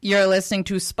You're listening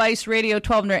to Spice Radio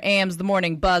 1200 AM's The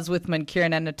Morning Buzz with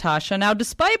Mankiran and Natasha. Now,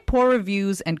 despite poor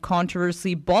reviews and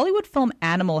controversy, Bollywood film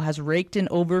Animal has raked in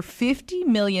over $50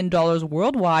 million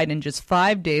worldwide in just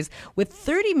 5 days, with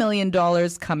 $30 million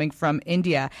coming from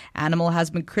India. Animal has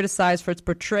been criticized for its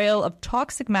portrayal of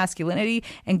toxic masculinity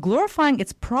and glorifying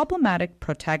its problematic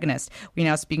protagonist. We're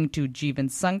now speaking to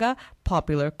Jeevan Sangha,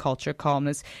 popular culture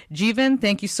columnist. Jeevan,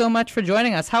 thank you so much for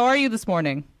joining us. How are you this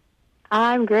morning?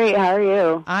 I'm great. How are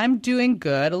you? I'm doing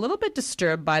good. A little bit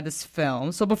disturbed by this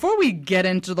film. So before we get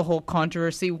into the whole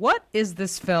controversy, what is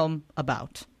this film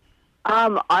about?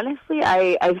 Honestly,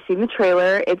 I've seen the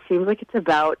trailer. It seems like it's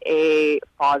about a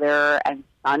father and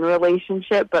son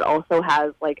relationship, but also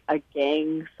has like a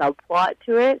gang subplot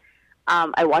to it.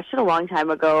 I watched it a long time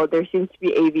ago. There seems to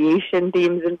be aviation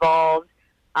themes involved.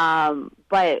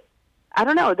 But I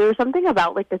don't know. There was something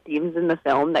about like the themes in the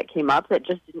film that came up that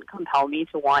just didn't compel me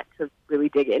to want to really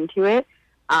dig into it.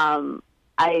 I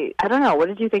don't know. What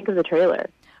did you think of the trailer?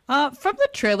 From the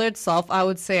trailer itself, I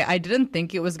would say I didn't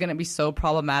think it was going to be so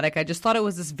problematic. I just thought it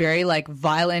was this very like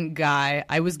violent guy.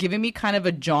 I was giving me kind of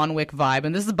a John Wick vibe.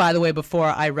 And this is, by the way, before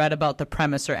I read about the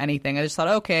premise or anything. I just thought,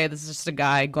 okay, this is just a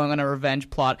guy going on a revenge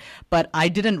plot. But I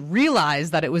didn't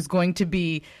realize that it was going to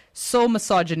be so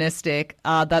misogynistic,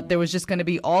 that there was just going to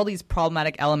be all these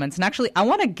problematic elements. And actually, I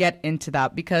want to get into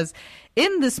that because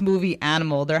in this movie,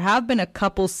 Animal, there have been a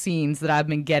couple scenes that have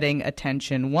been getting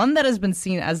attention. One that has been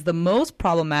seen as the most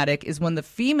problematic is when the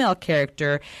female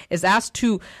character is asked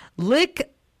to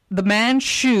lick the man's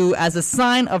shoe as a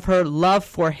sign of her love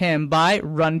for him by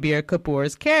Ranbir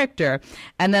Kapoor's character.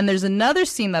 And then there's another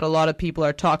scene that a lot of people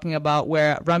are talking about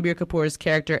where Ranbir Kapoor's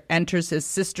character enters his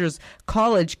sister's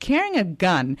college carrying a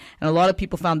gun. And a lot of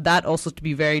people found that also to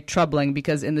be very troubling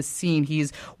because in the scene,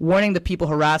 he's warning the people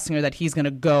harassing her that he's going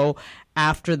to go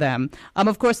after them.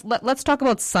 Of course, let's talk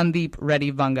about Sandeep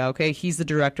Reddy Vanga, okay? He's the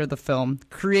director of the film,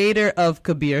 creator of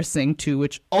Kabir Singh 2,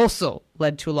 which also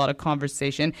led to a lot of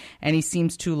conversation, and he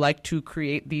seems to like to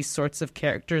create these sorts of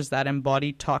characters that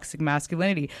embody toxic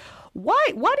masculinity.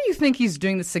 Why do you think he's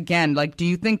doing this again? Like, do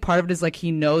you think part of it is like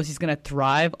he knows he's going to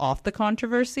thrive off the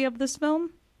controversy of this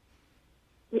film?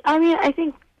 I mean, I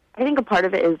think a part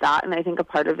of it is that, and I think a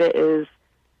part of it is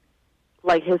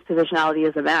like his positionality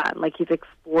as a man. Like he's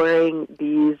exploring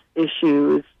these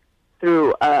issues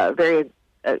through a very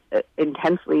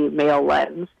intensely male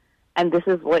lens. And this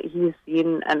is what he's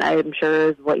seen, and I'm sure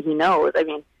is what he knows. I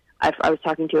mean, I was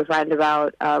talking to a friend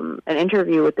about an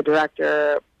interview with the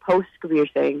director post-Kabir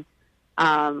Singh,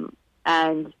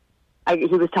 and he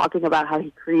was talking about how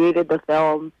he created the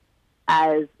film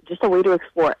as just a way to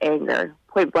explore anger,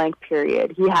 point blank,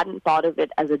 period. He hadn't thought of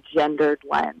it as a gendered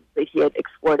lens, but he had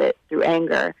explored it through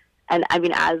anger. And, I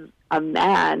mean, as a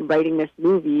man writing this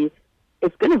movie,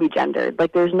 it's going to be gendered.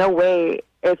 Like, there's no way,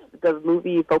 if the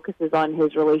movie focuses on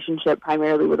his relationship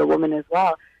primarily with a woman as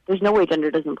well, there's no way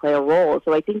gender doesn't play a role.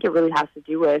 So I think it really has to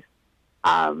do with,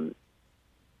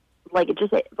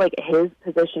 his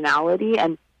positionality.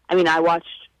 And, I mean, I watched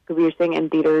Kabir Singh in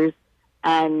theaters,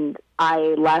 and I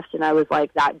left, and I was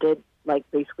like, that did, like,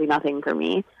 basically nothing for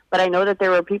me. But I know that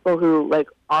there were people who, like,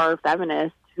 are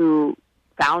feminists who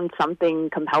found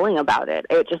something compelling about it.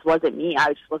 It just wasn't me.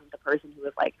 I just wasn't the person who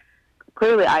was like,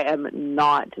 clearly I am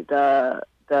not the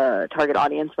target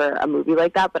audience for a movie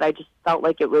like that, but I just felt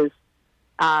like it was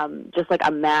just like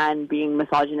a man being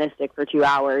misogynistic for 2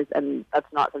 hours, and that's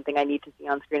not something I need to see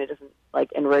on screen. It doesn't,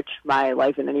 like, enrich my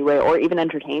life in any way or even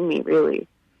entertain me, really.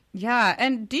 Yeah,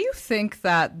 and do you think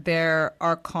that there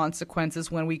are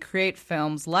consequences when we create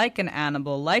films like an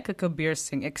Animal, like a Kabir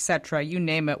Singh, etc., you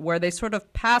name it, where they sort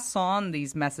of pass on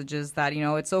these messages that, you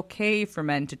know, it's okay for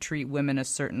men to treat women a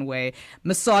certain way.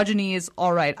 Misogyny is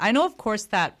all right. I know, of course,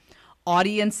 that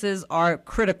audiences are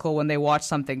critical when they watch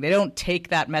something. They don't take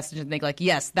that message and think like,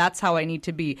 yes, that's how I need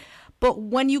to be. But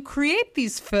when you create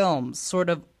these films sort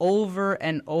of over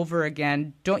and over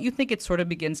again, don't you think it sort of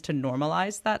begins to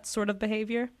normalize that sort of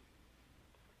behavior?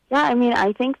 Yeah, I mean,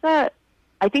 I think that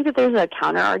there's a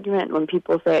counter argument when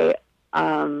people say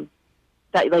that,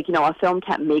 like, you know, a film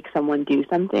can't make someone do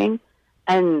something.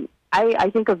 And I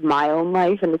think of my own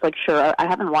life, and it's like, sure, I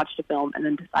haven't watched a film and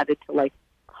then decided to, like,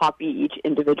 copy each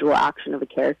individual action of a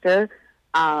character.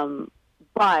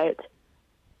 But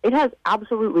it has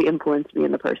absolutely influenced me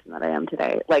in the person that I am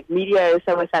today. Like, media is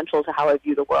so essential to how I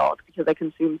view the world because I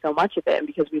consume so much of it, and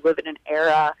because we live in an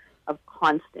era of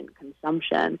constant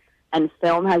consumption. And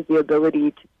film has the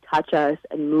ability to touch us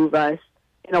and move us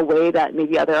in a way that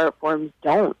maybe other art forms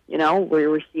don't, you know, where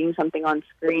we're seeing something on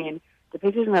screen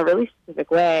depicted in a really specific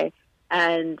way.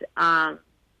 And I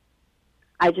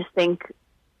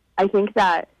think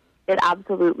that it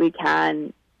absolutely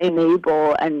can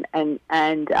enable and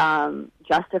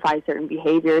justify certain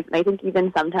behaviors. And I think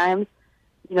even sometimes,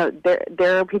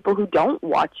 there are people who don't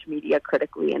watch media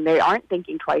critically, and they aren't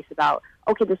thinking twice about,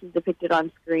 okay, this is depicted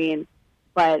on screen,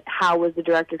 but how was the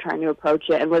director trying to approach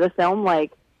it? And with a film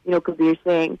like, Kabir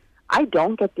Singh, I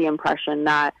don't get the impression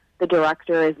that the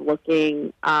director is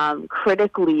looking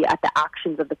critically at the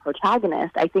actions of the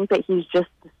protagonist. I think that he's just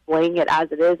displaying it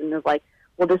as it is and is like,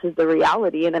 well, this is the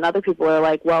reality. And then other people are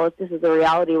like, well, if this is the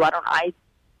reality, why don't I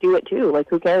do it too? Like,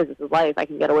 who cares? This is life. I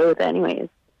can get away with it anyways.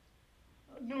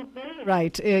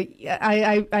 Right.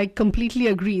 I completely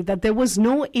agree that there was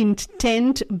no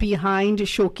intent behind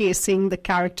showcasing the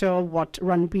character what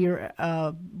Ranbir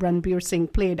Singh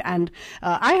played. And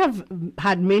I have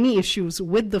had many issues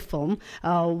with the film.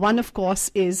 One, of course,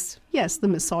 is, yes, the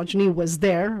misogyny was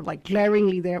there, like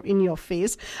glaringly there in your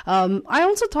face. I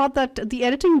also thought that the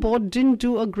editing board didn't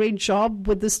do a great job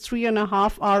with this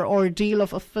 3.5-hour ordeal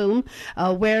of a film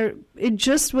where it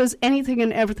just was anything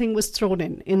and everything was thrown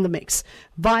in the mix.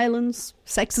 Violence,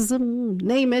 sexism,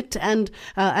 name it, and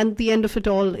at the end of it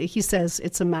all, he says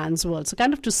it's a man's world. So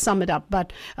kind of to sum it up,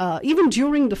 but even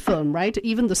during the film, right,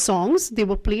 even the songs, they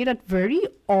were played at very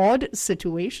odd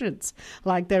situations.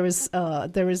 Like there is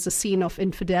a scene of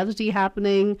infidelity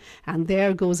happening, and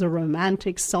there goes a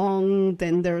romantic song.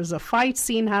 Then there is a fight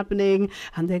scene happening,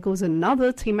 and there goes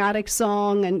another thematic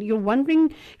song, and you're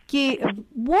wondering,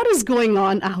 what is going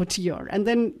on out here? And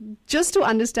then just to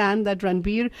understand that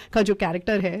Ranbir ka jo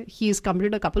character hai, he's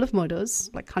committed a couple of murders,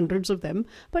 like hundreds of them,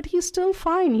 but he's still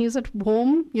fine. He's at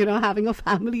home, having a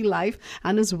family life,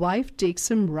 and his wife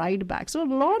takes him right back. So a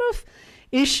lot of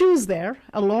issues there,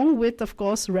 along with, of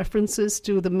course, references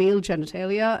to the male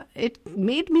genitalia. It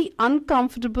made me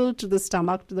uncomfortable to the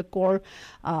stomach, to the core.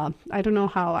 I don't know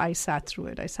how I sat through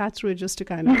it. I sat through it just to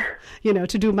kind of,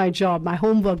 to do my job, my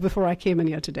homework before I came in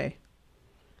here today.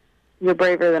 You're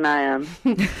braver than I am.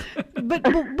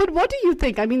 but what do you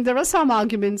think? I mean, there are some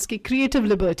arguments, creative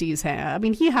liberties here. I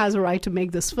mean, he has a right to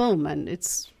make this film, and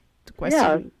it's the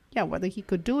question, whether he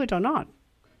could do it or not.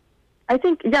 I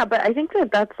think, but I think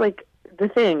that's like, the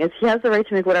thing is, he has the right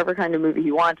to make whatever kind of movie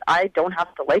he wants. I don't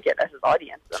have to like it as his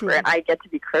audience member, and I get to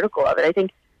be critical of it. I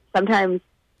think sometimes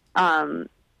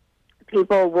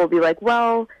people will be like,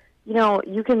 well,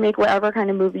 you can make whatever kind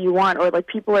of movie you want, or like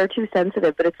people are too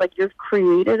sensitive, but it's like you've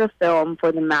created a film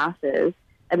for the masses,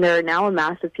 and there are now a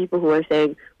mass of people who are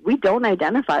saying, we don't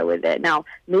identify with it. Now,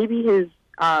 maybe his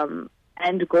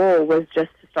end goal was just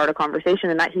to start a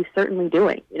conversation, and that he's certainly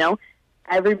doing,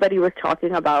 Everybody was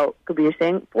talking about Kabir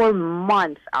Singh for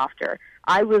months after.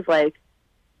 I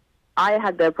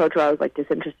had the approach where I was like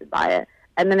disinterested by it.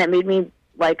 And then it made me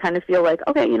like kind of feel like,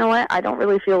 okay, you know what? I don't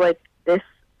really feel like this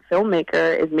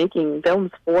filmmaker is making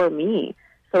films for me.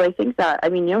 So I think that,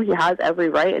 he has every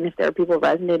right. And if there are people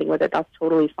resonating with it, that's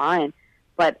totally fine.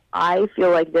 But I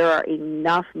feel like there are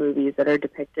enough movies that are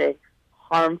depicting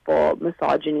harmful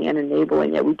misogyny and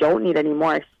enabling it. We don't need any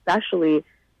more, especially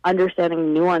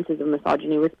understanding nuances of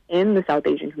misogyny within the South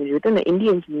Asian community, within the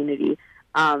Indian community.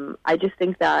 I just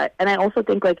think that, and I also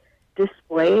think like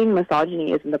displaying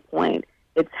misogyny isn't the point.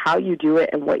 It's how you do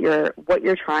it and what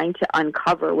you're trying to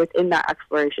uncover within that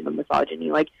exploration of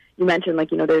misogyny. Like you mentioned,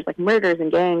 there's like murders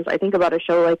and gangs. I think about a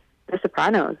show like The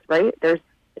Sopranos, right?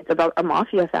 It's about a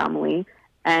mafia family,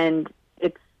 and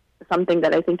it's something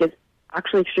that I think is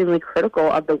actually extremely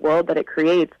critical of the world that it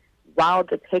creates while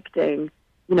depicting,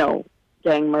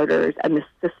 gang murders and the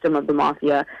system of the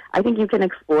mafia. I think you can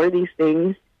explore these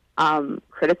things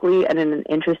critically and in an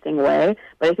interesting way,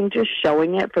 but I think just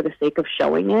showing it for the sake of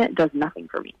showing it does nothing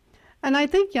for me. And I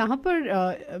think यहाँ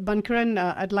पर Bankaran,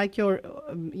 I'd like your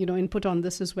input on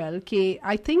this as well. कि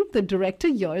I think the director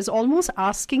here is almost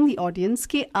asking the audience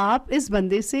कि आप इस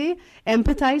बंदे से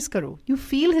empathize करो. You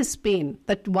feel his pain.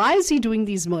 That why is he doing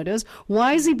these murders?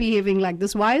 Why is he behaving like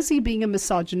this? Why is he being a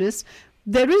misogynist?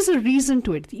 There is a reason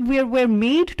to it. We're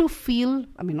made to feel,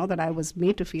 not that I was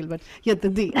made to feel, but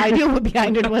the idea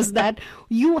behind it was that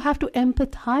you have to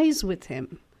empathize with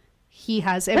him. He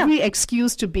has every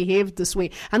excuse to behave this way.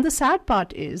 And the sad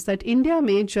part is that India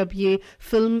mein jab ye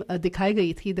film dikhai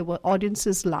gayi thi, there were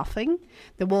audiences laughing,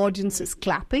 there were audiences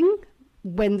clapping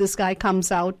when this guy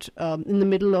comes out in the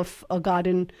middle of a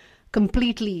garden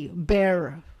completely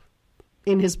bare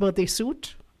in his birthday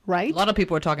suit. Right? A lot of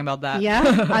people were talking about that. Yeah.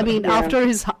 After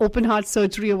his open heart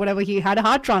surgery or whatever, he had a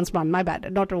heart transplant. My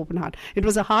bad. Not an open heart. It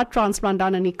was a heart transplant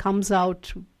done, and he comes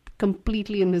out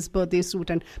completely in his birthday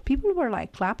suit, and people were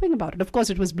like clapping about it. Of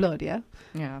course, it was blurred, yeah?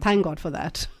 Thank God for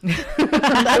that. It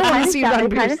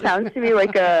kind of sounds to me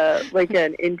like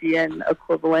an Indian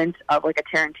equivalent of like a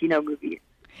Tarantino movie.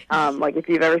 Like if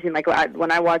you've ever seen, like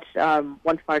when I watched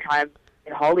Once Upon a Time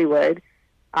in Hollywood,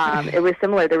 it was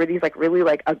similar. There were these like really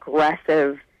like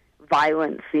aggressive,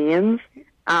 violent scenes,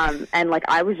 and like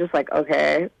I was just like,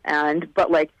 okay,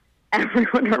 but like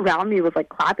everyone around me was like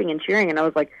clapping and cheering, and I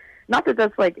was like, not that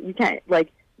that's like you can't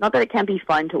like. Not that it can't be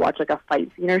fun to watch like a fight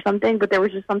scene or something, but there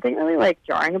was just something really like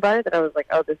jarring about it that I was like,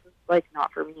 oh, this is like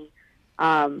not for me.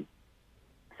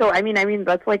 So I mean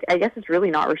that's like, I guess it's really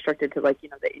not restricted to like, you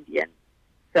know, the Indian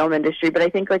film industry, but I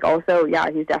think like also, yeah,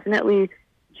 he's definitely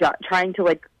trying to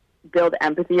like build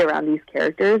empathy around these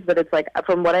characters, but it's like,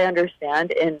 from what I understand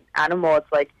in Animal,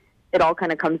 it's like it all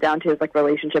kind of comes down to his like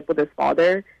relationship with his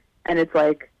father, and it's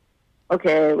like,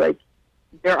 okay, like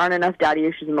there aren't enough daddy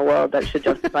issues in the world that should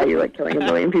justify you like killing 1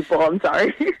 million people. I'm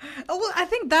sorry. Well, I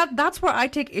think that's where I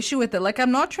take issue with it. Like,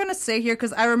 I'm not trying to say here,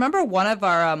 because I remember one of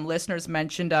our listeners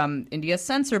mentioned India's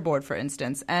censor board, for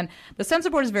instance. And the censor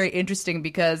board is very interesting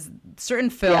because certain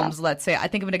films, let's say, I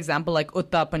think of an example like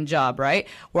Utta Punjab, right?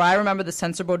 Where I remember the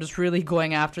censor board was really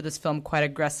going after this film quite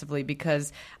aggressively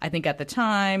because I think at the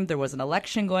time there was an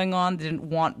election going on. They didn't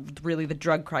want really the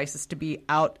drug crisis to be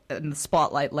out in the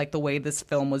spotlight like the way this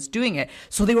film was doing it.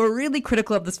 So they were really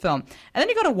critical of this film. And then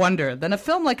you got to wonder, then a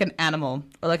film like an Animal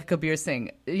or like a Kabir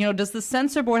Singh, you know, does the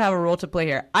censor board have a role to play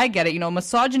here? I get it. You know,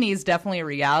 misogyny is definitely a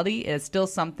reality. It's still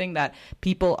something that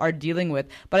people are dealing with.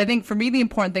 But I think for me, the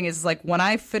important thing is like when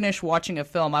I finish watching a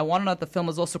film, I want to know that the film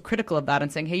is also critical of that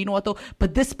and saying, hey, you know what though?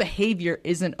 But this behavior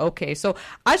isn't okay. So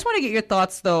I just want to get your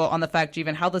thoughts though on the fact,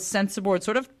 Jeevan, how the censor board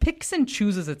sort of picks and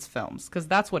chooses its films, because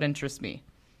that's what interests me.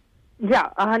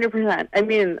 Yeah, 100%. I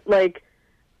mean, like,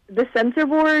 the censor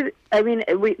board, I mean,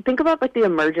 we think about like the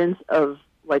emergence of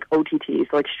like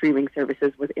OTTs, like streaming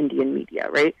services with Indian media,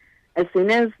 right? As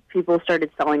soon as people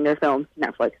started selling their films to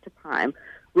Netflix, to Prime,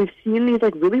 we've seen these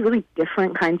like really, really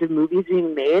different kinds of movies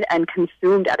being made and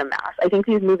consumed at a mass. I think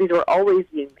these movies were always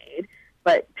being made,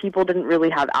 but people didn't really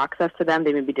have access to them.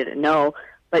 They maybe didn't know.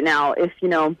 But now if, you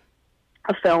know,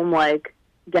 a film like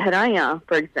Gehraiyan,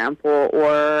 for example,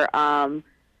 or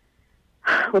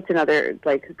what's another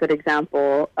like good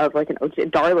example of like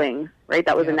Darling, right?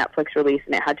 That was a Netflix release,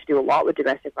 and it had to do a lot with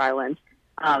domestic violence.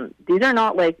 These are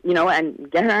not like, you know, and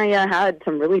Gehraiyan had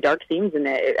some really dark themes in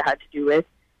it. It had to do with,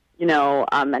 you know,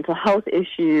 mental health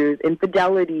issues,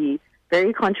 infidelity,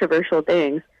 very controversial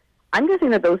things. I'm guessing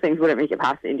that those things wouldn't make it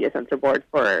past the India censor board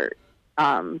for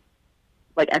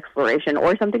like exploration,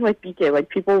 or something like BK. Like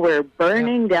people were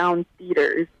burning down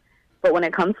theaters, but when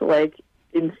it comes to like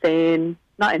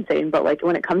not insane, but like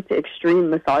when it comes to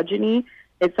extreme misogyny,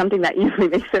 it's something that easily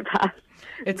makes it past.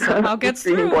 It somehow gets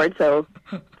through. Board, so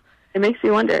it makes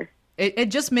you wonder.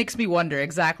 It just makes me wonder,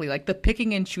 exactly. Like the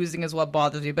picking and choosing is what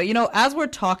bothers me. But, you know, as we're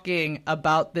talking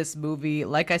about this movie,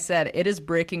 like I said, it is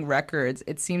breaking records.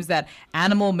 It seems that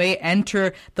Animal may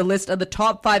enter the list of the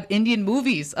top 5 Indian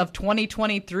movies of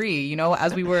 2023. You know,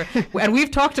 as we were, and we've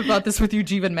talked about this with you,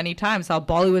 Jeevan, many times, how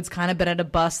Bollywood's kind of been at a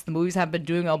bust. The movies haven't been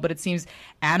doing well, but it seems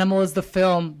Animal is the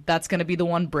film that's going to be the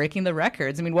one breaking the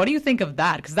records. I mean, what do you think of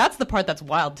that? Because that's the part that's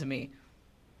wild to me.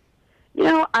 You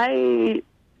know,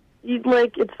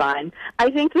 it's fine.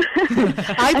 I think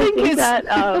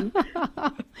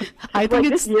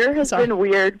this year has been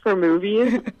weird for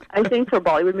movies. I think for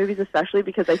Bollywood movies especially,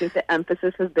 because I think the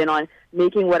emphasis has been on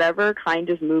making whatever kind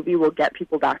of movie will get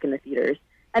people back in the theaters,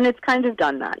 and it's kind of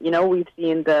done that. You know, we've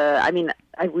seen the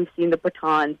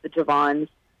Pathans, the Javans,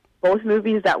 both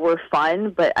movies that were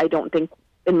fun, but I don't think,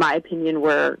 in my opinion,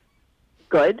 were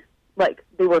good. Like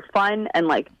they were fun and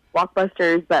like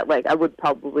blockbusters, but like I would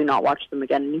probably not watch them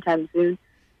again anytime soon.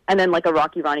 And then like a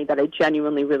Rocky Rani that I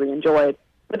genuinely really enjoyed.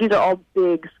 But these are all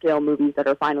big scale movies that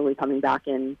are finally coming back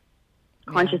in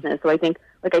consciousness. So I think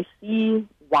like I see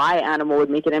why Animal would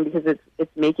make it in, because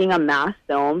it's making a mass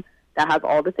film that has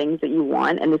all the things that you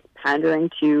want, and it's pandering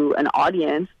to an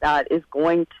audience that is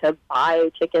going to buy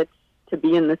tickets to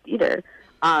be in the theater.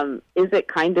 Is it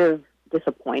kind of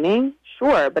disappointing?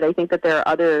 Sure, but I think that there are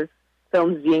other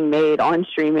films being made on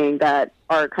streaming that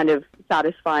are kind of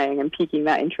satisfying and piquing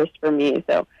that interest for me.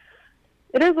 So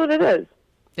it is what it is.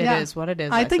 It is what it is.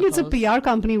 I think suppose. It's a PR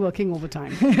company working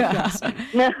overtime.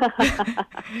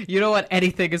 You know what?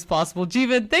 Anything is possible.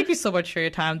 Jeevan, thank you so much for your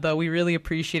time, though. We really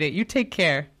appreciate it. You take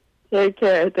care. Take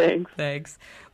care. Thanks. Thanks.